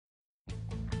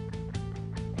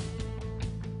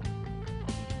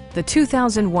the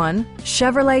 2001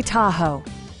 Chevrolet Tahoe.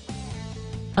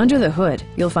 Under the hood,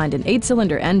 you'll find an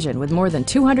 8-cylinder engine with more than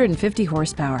 250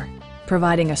 horsepower,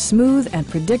 providing a smooth and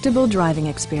predictable driving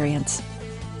experience.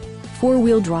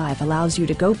 4-wheel drive allows you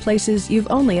to go places you've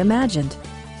only imagined.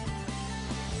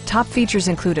 Top features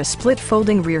include a split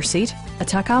folding rear seat, a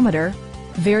tachometer,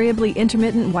 variably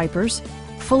intermittent wipers,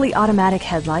 fully automatic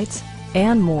headlights,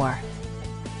 and more.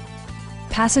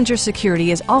 Passenger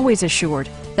security is always assured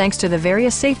thanks to the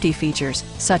various safety features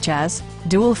such as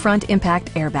dual front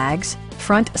impact airbags,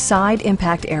 front side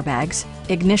impact airbags,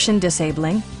 ignition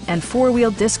disabling, and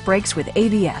 4-wheel disc brakes with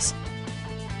ABS.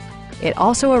 It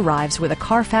also arrives with a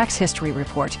Carfax history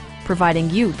report, providing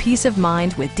you peace of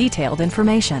mind with detailed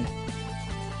information.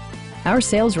 Our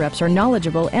sales reps are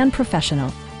knowledgeable and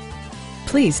professional.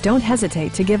 Please don't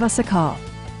hesitate to give us a call.